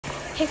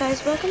Hey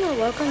guys,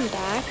 welcome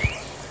back.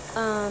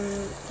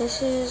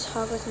 This is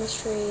Hogwarts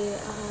Mystery,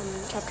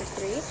 Chapter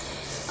 3.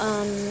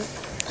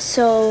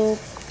 So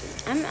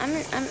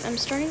I'm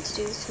starting to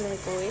do this to my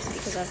voice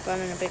because I've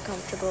gotten a bit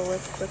comfortable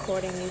with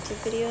recording YouTube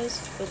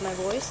videos with my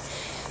voice.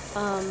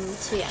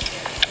 So yeah,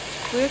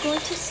 we're going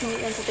to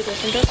sneak into the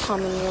Gryffindor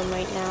common room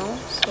right now.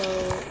 So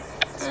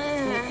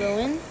let's go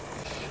in.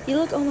 You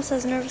look almost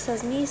as nervous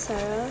as me,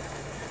 Sarah.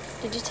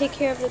 Did you take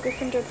care of the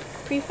Gryffindor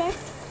prefect?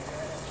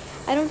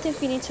 I don't think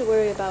we need to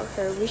worry about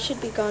her. We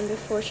should be gone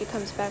before she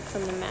comes back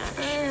from the match.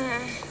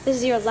 This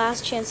is your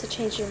last chance to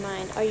change your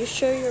mind. Are you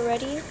sure you're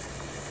ready?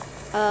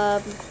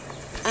 I'm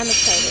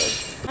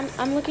excited.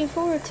 I'm looking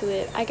forward to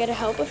it. I get to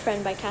help a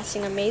friend by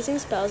casting amazing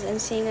spells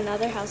and seeing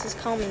another house's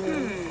common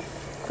room.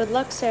 Good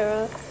luck,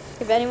 Sarah.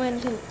 If anyone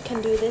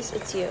can do this,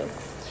 it's you.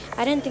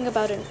 I didn't think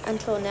about it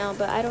until now,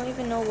 but I don't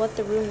even know what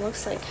the room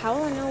looks like. How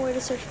will I know where to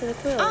search for the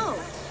quill? Oh!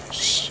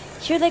 Shh!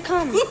 Here they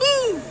come!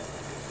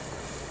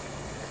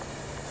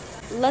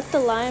 Let the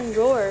lion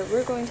roar.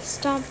 We're going to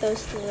stomp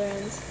those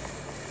Slytherins.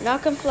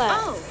 Knock 'em flat.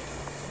 Oh!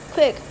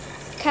 Quick,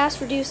 cast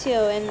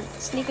Reducio and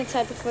sneak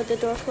inside before the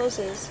door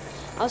closes.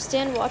 I'll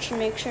stand watch and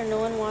make sure no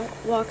one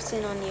walks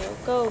in on you.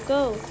 Go,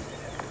 go.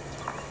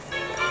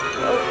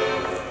 Oh.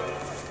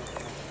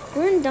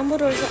 We're in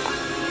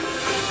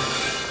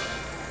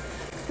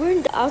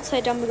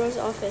outside Dumbledore's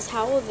office.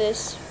 How will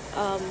this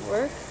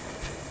work?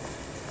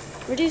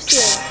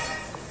 Reducio.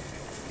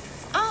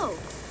 Oh!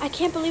 I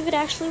can't believe it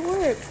actually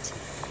worked.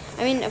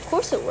 I mean, of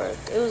course it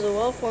worked. It was a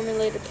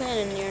well-formulated plan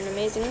and you're an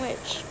amazing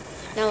witch.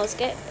 Now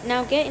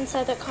get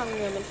inside that common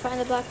room and find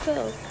the black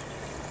quill.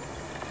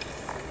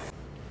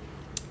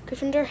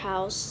 Gryffindor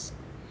house.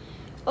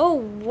 Oh,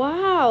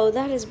 wow,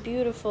 that is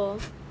beautiful.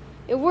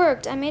 It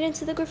worked. I made it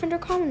into the Gryffindor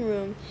common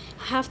room.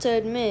 I have to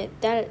admit,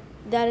 that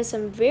is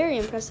some very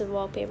impressive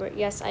wallpaper.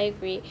 Yes, I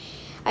agree.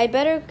 I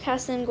better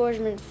cast the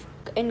engorgement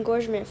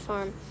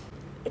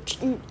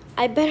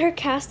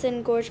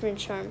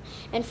charm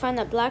and find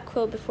that black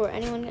quill before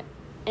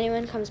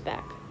anyone comes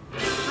back.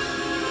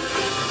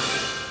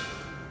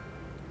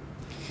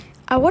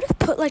 I would have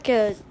put like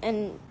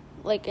an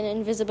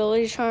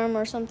invisibility charm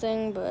or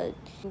something, but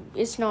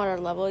it's not our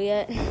level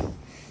yet.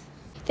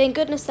 Thank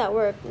goodness that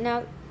worked.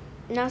 Now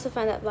to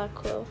find that black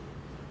quill.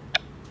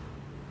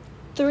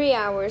 3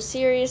 hours,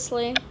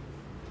 seriously?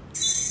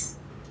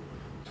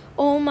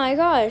 Oh my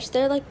gosh,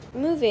 they're like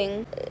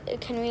moving.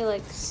 Can we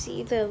like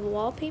see the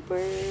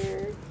wallpaper?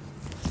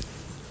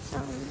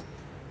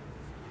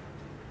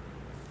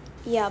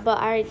 Yeah,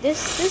 but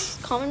this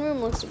common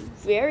room looks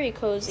very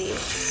cozy.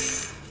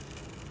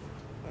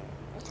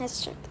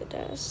 Let's check the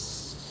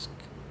desk.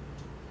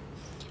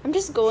 I'm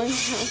just going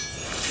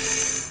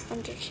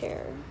under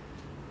chair.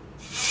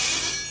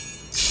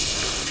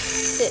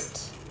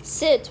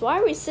 Sit. Why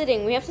are we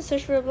sitting? We have to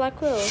search for a black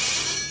quill.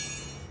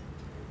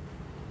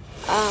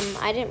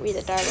 I didn't read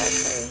the dialogue,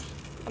 sorry.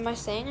 Am I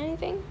saying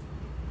anything?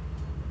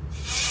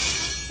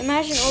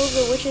 Imagine all of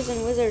the witches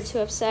and wizards who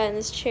have sat in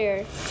this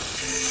chair.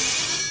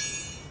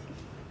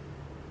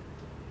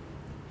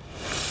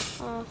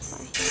 Oh,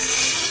 fine.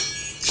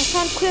 I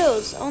found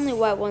quills. Only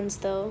white ones,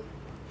 though.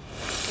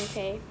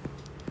 Okay.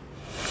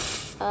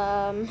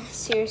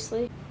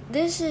 Seriously.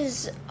 This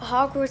is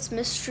Hogwarts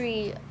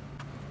Mystery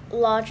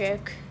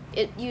logic.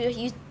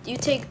 You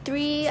take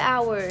 3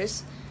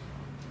 hours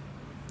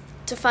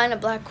to find a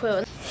black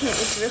quill.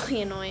 It's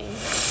really annoying.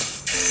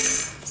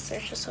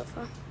 Search the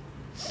sofa.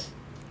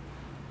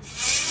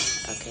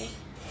 Okay.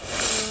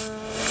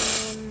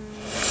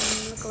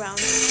 Look around.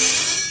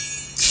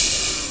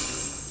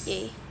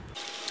 Yay.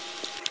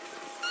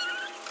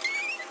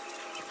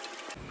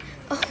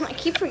 Oh, I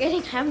keep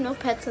forgetting I have no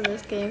pets in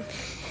this game.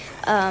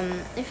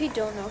 If you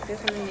don't know, if you're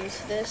kind of new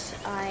to this,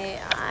 I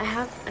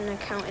have an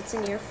account. It's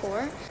in year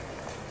 4.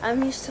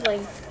 I'm used to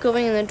like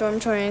going in the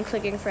dormitory and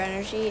clicking for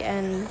energy,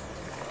 and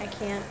I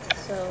can't,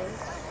 so.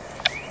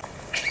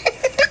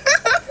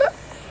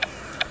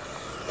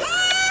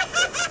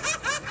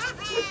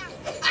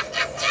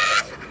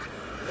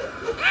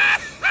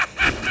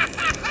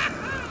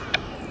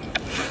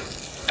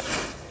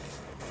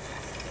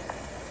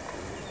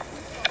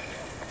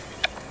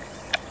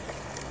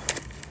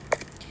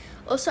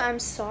 Also, I'm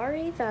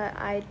sorry that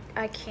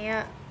I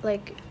can't,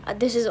 like,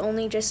 this is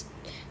only just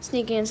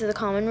sneaking into the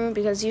common room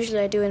because usually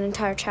I do an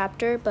entire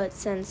chapter, but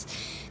since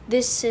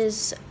this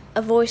is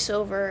a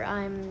voiceover,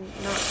 I'm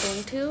not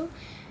going to.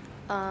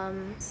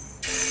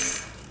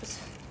 Let's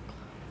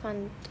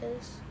find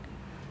this.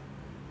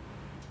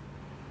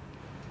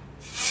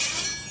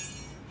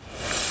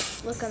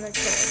 Look on the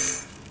chair.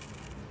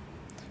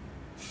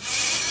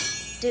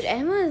 Did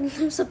Emma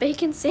lose a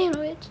bacon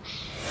sandwich?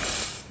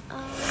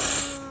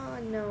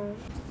 No.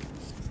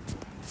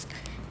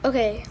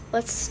 Okay,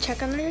 let's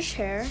check under the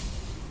chair.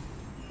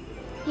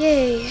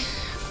 Yay.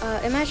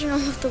 Imagine all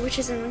of the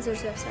witches and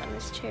wizards who have sat in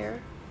this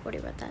chair. What do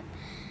you about that?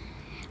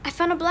 I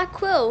found a black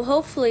quill.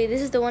 Hopefully, this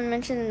is the one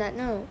mentioned in that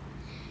note.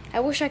 I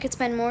wish I could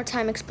spend more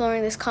time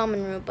exploring this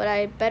common room, but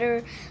I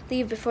better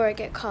leave before I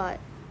get caught.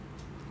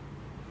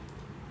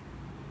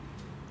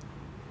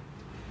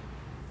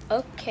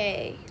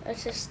 Okay,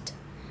 let's just...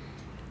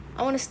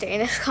 I want to stay in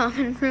this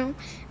common room.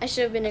 I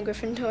should have been a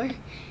Gryffindor.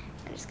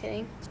 I'm just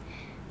kidding.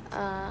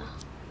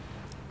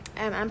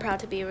 I'm proud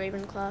to be a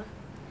Ravenclaw.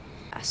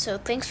 So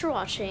thanks for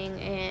watching,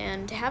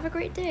 and have a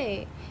great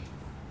day.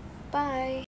 Bye.